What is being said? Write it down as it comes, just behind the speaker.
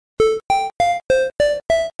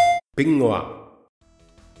Pingwa.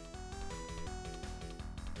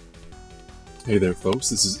 Hey there folks,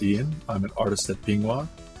 this is Ian. I'm an artist at Pingwa,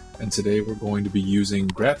 and today we're going to be using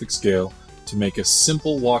graphic scale to make a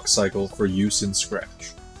simple walk cycle for use in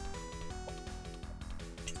Scratch.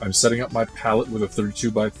 I'm setting up my palette with a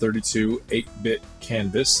 32x32 8-bit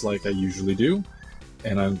canvas like I usually do,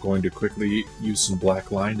 and I'm going to quickly use some black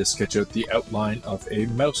line to sketch out the outline of a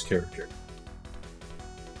mouse character.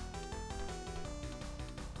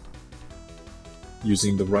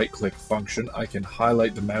 Using the right-click function, I can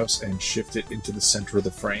highlight the mouse and shift it into the center of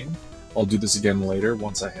the frame. I'll do this again later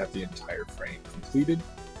once I have the entire frame completed.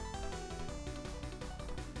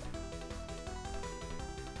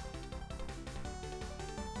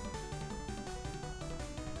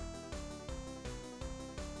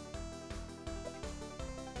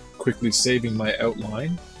 Quickly saving my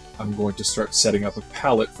outline, I'm going to start setting up a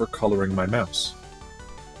palette for coloring my mouse.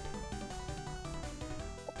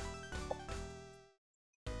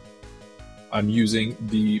 I'm using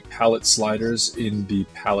the palette sliders in the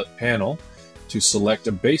palette panel to select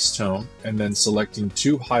a base tone and then selecting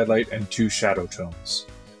 2 highlight and 2 shadow tones.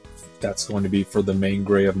 That's going to be for the main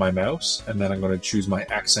gray of my mouse, and then I'm going to choose my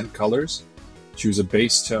accent colors, choose a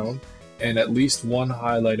base tone, and at least 1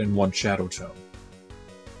 highlight and 1 shadow tone.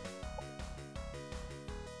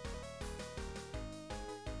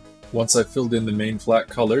 Once I've filled in the main flat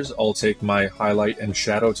colors, I'll take my highlight and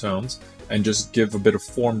shadow tones and just give a bit of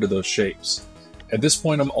form to those shapes. At this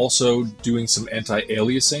point, I'm also doing some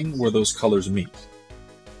anti-aliasing where those colors meet.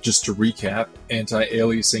 Just to recap,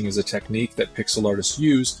 anti-aliasing is a technique that pixel artists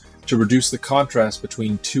use to reduce the contrast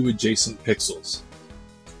between 2 adjacent pixels.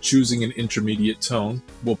 Choosing an intermediate tone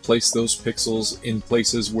will place those pixels in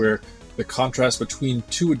places where the contrast between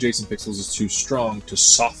 2 adjacent pixels is too strong to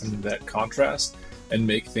soften that contrast and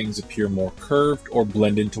make things appear more curved or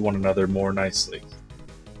blend into one another more nicely.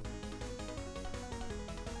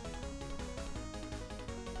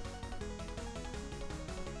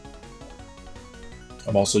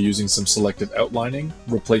 I'm also using some selective outlining,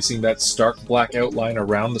 replacing that stark black outline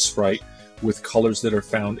around the sprite with colors that are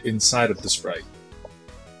found inside of the sprite.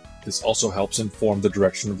 This also helps inform the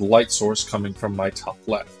direction of the light source coming from my top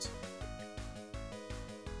left.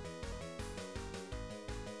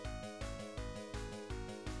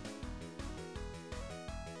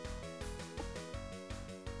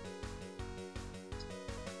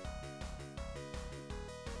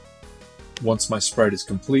 Once my sprite is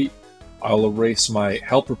complete, I'll erase my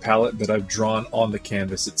helper palette that I've drawn on the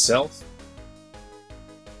canvas itself,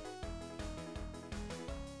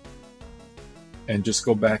 and just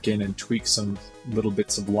go back in and tweak some little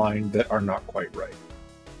bits of line that are not quite right.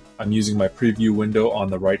 I'm using my preview window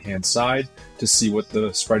on the right hand side to see what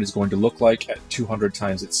the sprite is going to look like at 200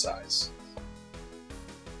 times its size.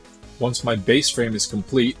 Once my base frame is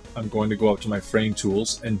complete, I'm going to go up to my frame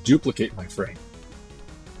tools and duplicate my frame.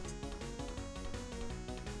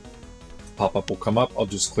 Pop-up will come up. I'll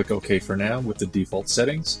just click OK for now with the default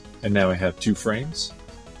settings, and now I have 2 frames.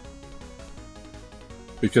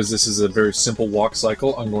 Because this is a very simple walk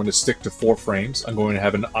cycle, I'm going to stick to 4 frames. I'm going to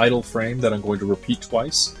have an idle frame that I'm going to repeat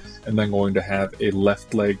twice, and then going to have a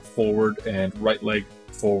left leg forward and right leg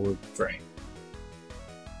forward frame.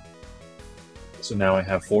 So now I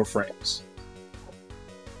have 4 frames.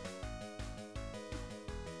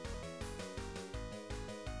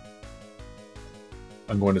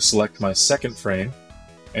 I'm going to select my second frame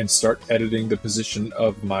and start editing the position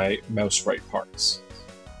of my mouse sprite parts.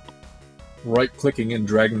 Right-clicking and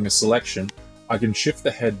dragging a selection, I can shift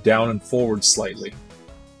the head down and forward slightly.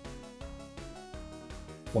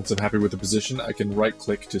 Once I'm happy with the position, I can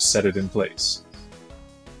right-click to set it in place.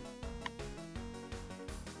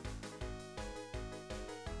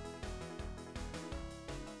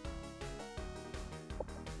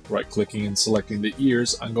 Right-clicking and selecting the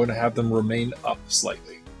ears, I'm going to have them remain up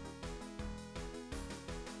slightly.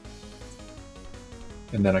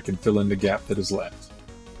 And then I can fill in the gap that is left.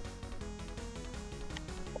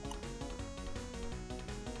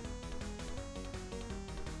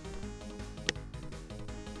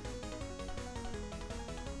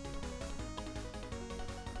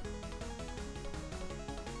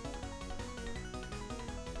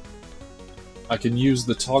 I can use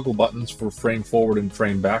the toggle buttons for frame forward and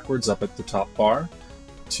frame backwards up at the top bar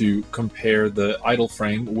to compare the idle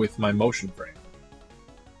frame with my motion frame.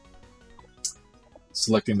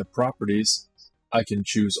 Selecting the properties, I can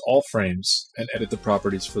choose all frames and edit the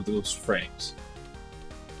properties for those frames.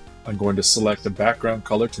 I'm going to select a background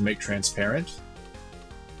color to make transparent.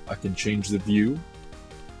 I can change the view.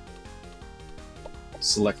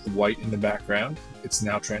 Select the white in the background. It's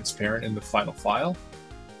now transparent in the final file.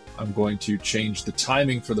 I'm going to change the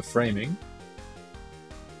timing for the framing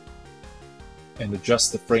and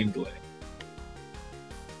adjust the frame delay.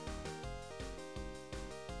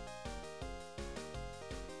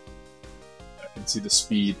 I can see the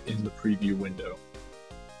speed in the preview window.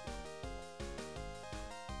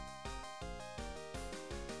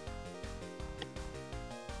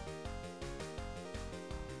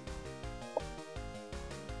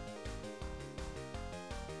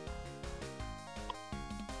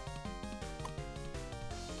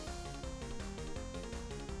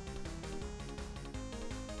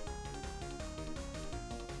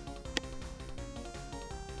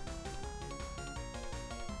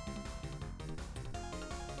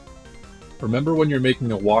 Remember when you're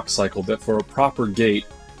making a walk cycle that for a proper gait,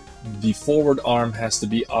 the forward arm has to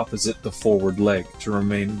be opposite the forward leg to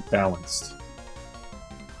remain balanced.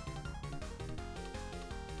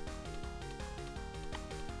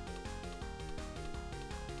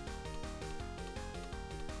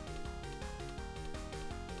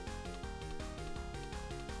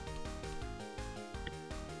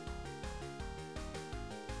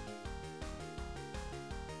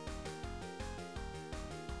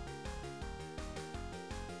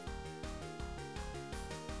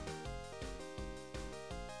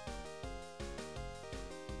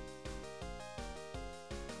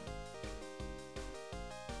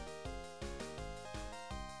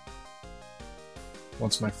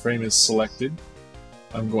 Once my frame is selected,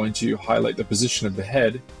 I'm going to highlight the position of the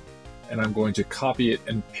head, and I'm going to copy it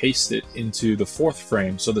and paste it into the fourth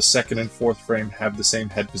frame so the second and fourth frame have the same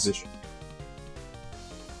head position.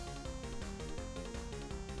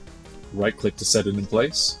 Right-click to set it in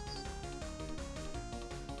place.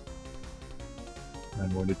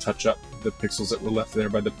 I'm going to touch up the pixels that were left there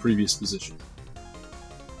by the previous position.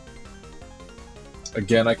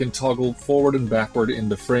 Again, I can toggle forward and backward in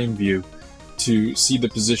the frame view to see the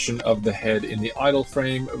position of the head in the idle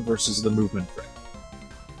frame versus the movement frame.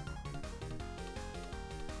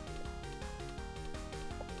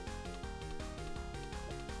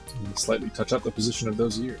 And slightly touch up the position of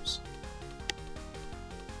those ears.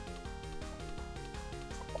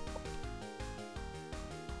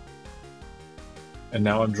 And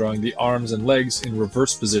now I'm drawing the arms and legs in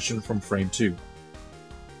reverse position from frame 2.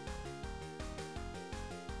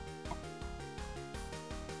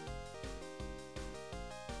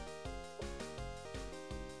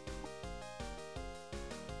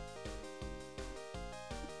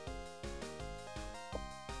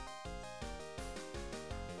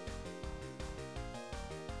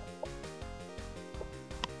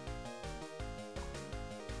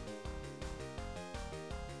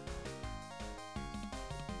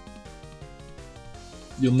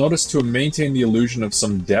 You'll notice to maintain the illusion of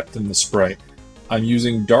some depth in the sprite, I'm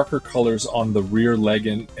using darker colors on the rear leg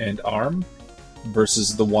and arm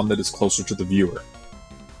versus the one that is closer to the viewer.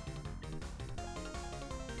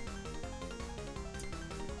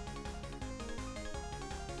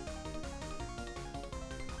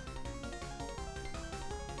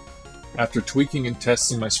 After tweaking and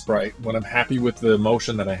testing my sprite, when I'm happy with the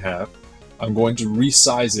motion that I have, I'm going to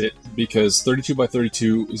resize it because 32 by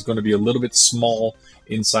 32 is going to be a little bit small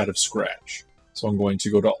inside of Scratch. So I'm going to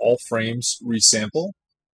go to All Frames, Resample.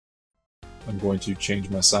 I'm going to change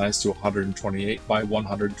my size to 128 by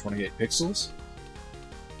 128 pixels.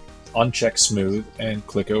 Uncheck Smooth and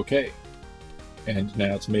click OK. And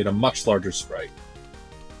now it's made a much larger sprite.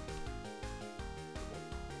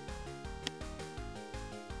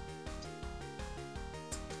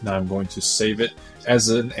 Now I'm going to save it as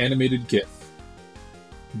an animated GIF.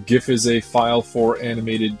 GIF is a file for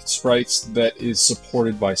animated sprites that is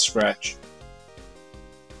supported by Scratch.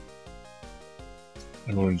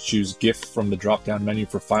 I'm going to choose GIF from the drop-down menu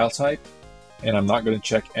for file type, and I'm not going to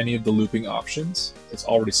check any of the looping options. It's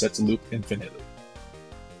already set to loop infinitely.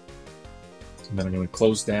 And then I'm going to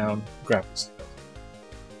close down graphics.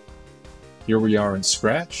 Here we are in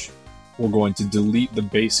Scratch. We're going to delete the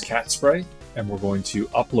base cat sprite, and we're going to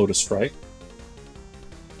upload a sprite.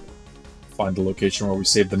 Find the location where we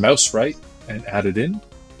saved the mouse sprite and add it in.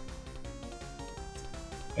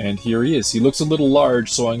 And here he is. He looks a little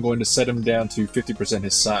large, so I'm going to set him down to 50%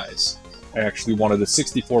 his size. I actually wanted a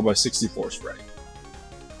 64 by 64 sprite.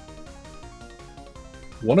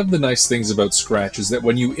 One of the nice things about Scratch is that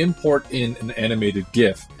when you import in an animated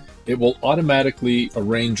GIF, it will automatically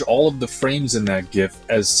arrange all of the frames in that GIF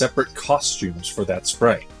as separate costumes for that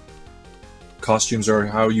sprite. Costumes are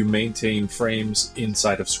how you maintain frames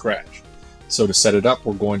inside of Scratch. So to set it up,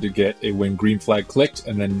 we're going to get a when green flag clicked,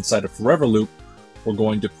 and then inside of forever loop, we're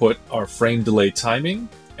going to put our frame delay timing,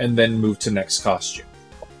 and then move to next costume.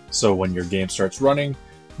 So when your game starts running,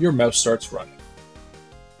 your mouse starts running.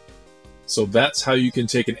 So that's how you can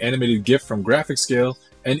take an animated GIF from GraphicsScale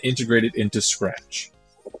and integrate it into Scratch.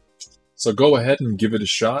 So go ahead and give it a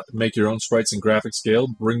shot, make your own sprites in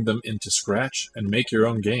GraphicsScale, bring them into Scratch, and make your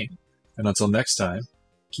own game. And until next time,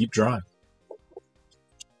 keep drawing.